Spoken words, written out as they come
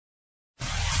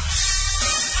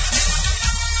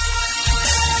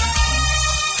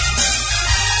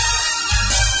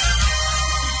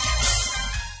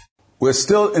We're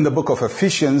still in the book of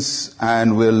Ephesians,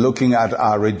 and we're looking at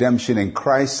our redemption in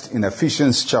Christ in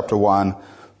Ephesians chapter 1,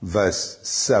 verse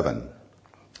 7.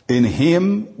 In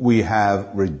him we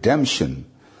have redemption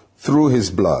through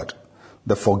his blood,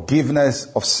 the forgiveness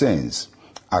of sins,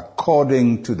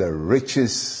 according to the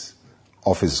riches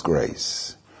of his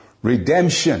grace.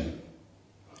 Redemption,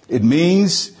 it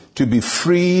means to be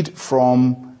freed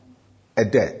from a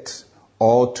debt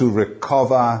or to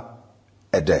recover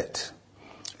a debt.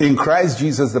 In Christ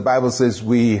Jesus, the Bible says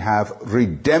we have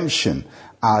redemption.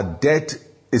 Our debt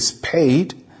is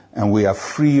paid and we are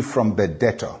free from the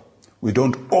debtor. We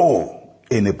don't owe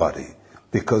anybody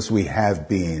because we have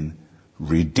been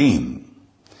redeemed.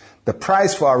 The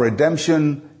price for our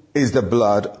redemption is the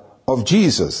blood of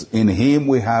Jesus. In him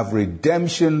we have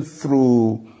redemption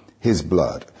through his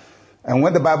blood. And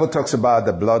when the Bible talks about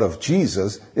the blood of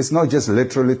Jesus, it's not just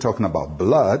literally talking about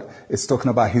blood, it's talking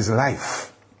about his life.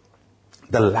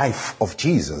 The life of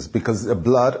Jesus, because the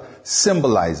blood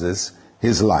symbolizes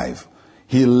his life.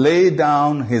 He laid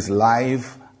down his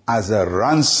life as a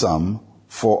ransom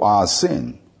for our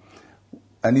sin.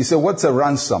 And you say, what's a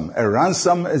ransom? A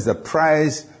ransom is the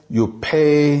price you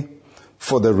pay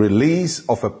for the release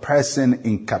of a person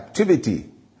in captivity.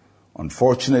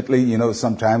 Unfortunately,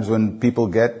 sometimes when people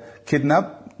get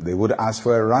kidnapped, they would ask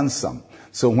for a ransom.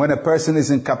 So when a person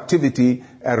is in captivity,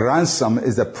 a ransom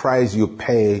is the price you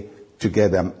pay to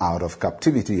get them out of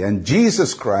captivity. And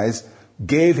Jesus Christ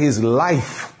gave his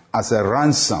life as a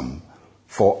ransom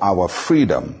for our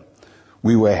freedom.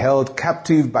 We were held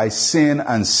captive by sin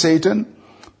and Satan,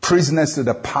 prisoners to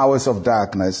the powers of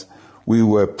darkness. We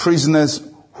were prisoners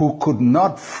who could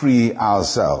not free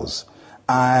ourselves.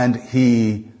 And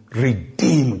he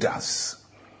redeemed us.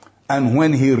 And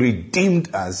when he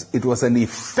redeemed us, it was an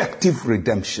effective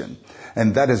redemption.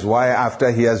 And that is why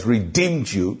after he has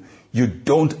redeemed you, you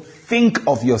don't think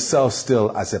of yourself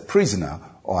still as a prisoner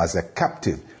or as a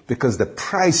captive, because the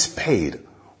price paid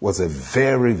was a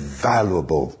very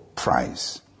valuable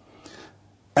price.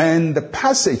 And the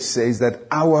passage says that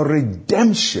our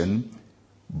redemption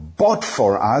bought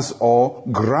for us or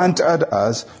granted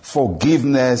us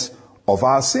forgiveness of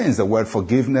our sins. The word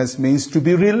forgiveness means to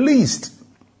be released.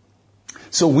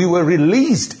 So we were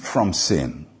released from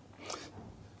sin.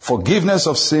 Forgiveness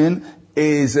of sin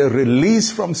is a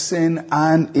release from sin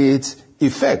and its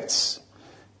effects.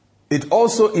 It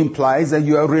also implies that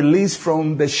you are released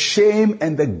from the shame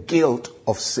and the guilt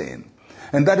of sin.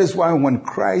 And that is why when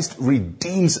Christ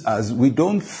redeems us, we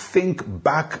don't think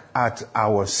back at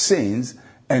our sins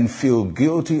and feel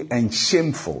guilty and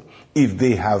shameful if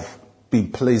they have been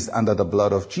placed under the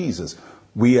blood of Jesus.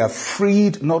 We are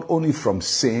freed not only from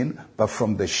sin, but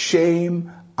from the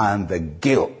shame and the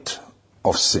guilt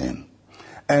of sin.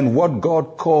 And what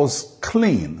God calls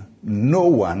clean, no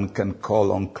one can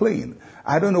call unclean.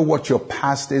 I don't know what your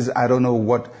past is. I don't know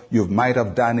what you might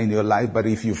have done in your life. But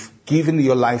if you've given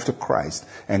your life to Christ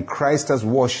and Christ has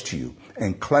washed you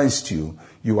and cleansed you,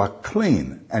 you are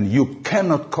clean. And you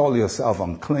cannot call yourself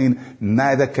unclean.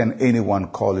 Neither can anyone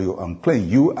call you unclean.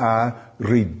 You are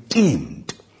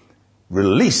redeemed,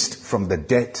 released from the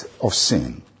debt of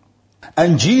sin.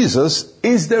 And Jesus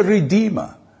is the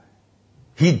Redeemer.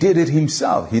 He did it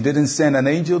himself. He didn't send an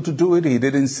angel to do it. He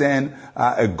didn't send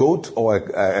a goat or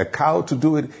a cow to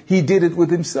do it. He did it with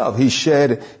himself. He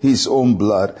shed his own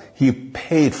blood. He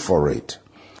paid for it.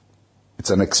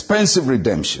 It's an expensive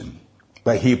redemption,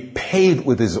 but he paid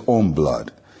with his own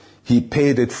blood. He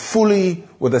paid it fully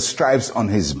with the stripes on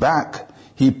his back.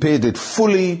 He paid it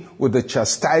fully with the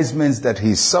chastisements that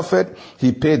he suffered.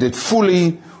 He paid it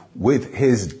fully with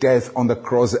his death on the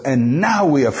cross. And now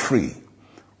we are free.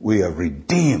 We are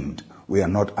redeemed. We are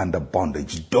not under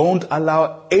bondage. Don't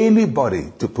allow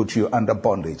anybody to put you under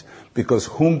bondage, because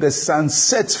whom the Son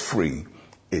sets free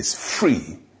is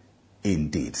free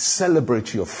indeed.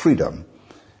 Celebrate your freedom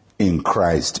in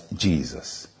Christ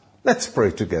Jesus. Let's pray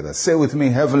together. Say with me,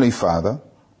 Heavenly Father,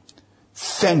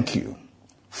 thank you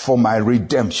for my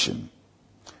redemption.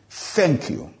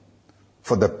 Thank you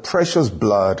for the precious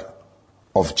blood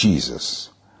of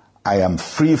Jesus. I am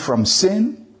free from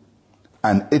sin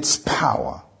and its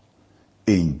power.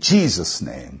 In Jesus'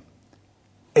 name,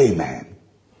 amen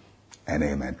and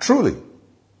amen. Truly,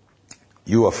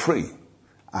 you are free.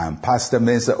 I am Pastor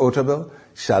Mensa Otabil.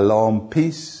 Shalom,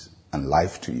 peace, and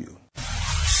life to you.